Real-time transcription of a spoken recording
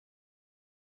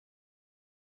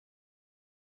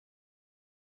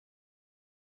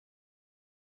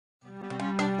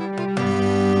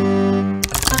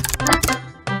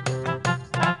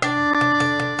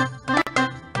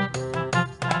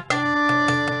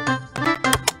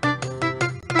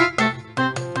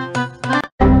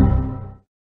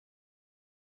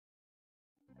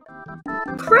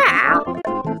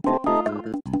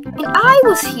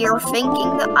was here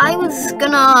thinking that I was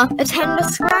gonna attend a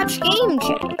Scratch game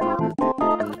jam.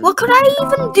 What could I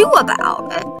even do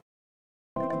about it?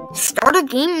 Start a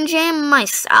game jam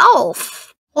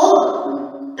myself.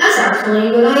 Oh, that's actually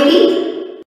a good idea.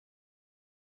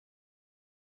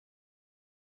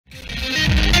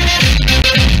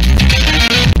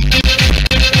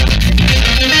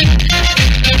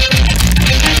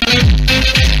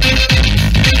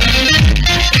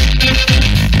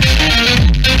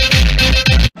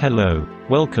 Hello,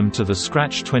 welcome to the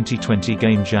Scratch 2020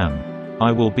 Game Jam.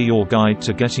 I will be your guide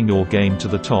to getting your game to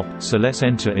the top, so let's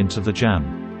enter into the jam.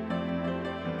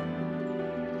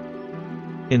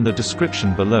 In the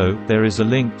description below, there is a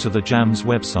link to the jam's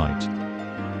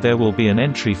website. There will be an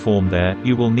entry form there.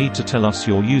 You will need to tell us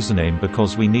your username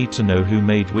because we need to know who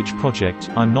made which project.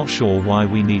 I'm not sure why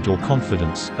we need your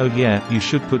confidence. Oh yeah, you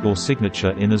should put your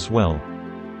signature in as well.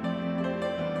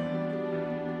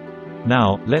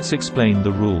 Now, let's explain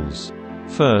the rules.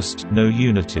 First, no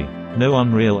Unity, no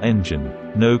Unreal Engine,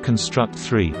 no Construct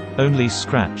 3, only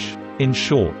Scratch. In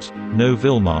short, no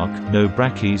Vilmark, no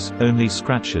Brackeys, only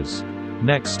Scratches.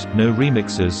 Next, no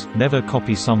remixes, never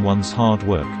copy someone's hard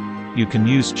work. You can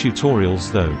use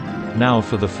tutorials though. Now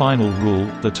for the final rule,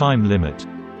 the time limit.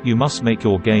 You must make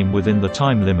your game within the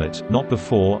time limit, not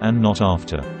before and not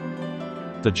after.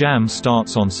 The jam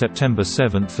starts on September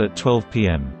 7th at 12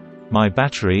 p.m. My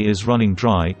battery is running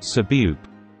dry, so beep.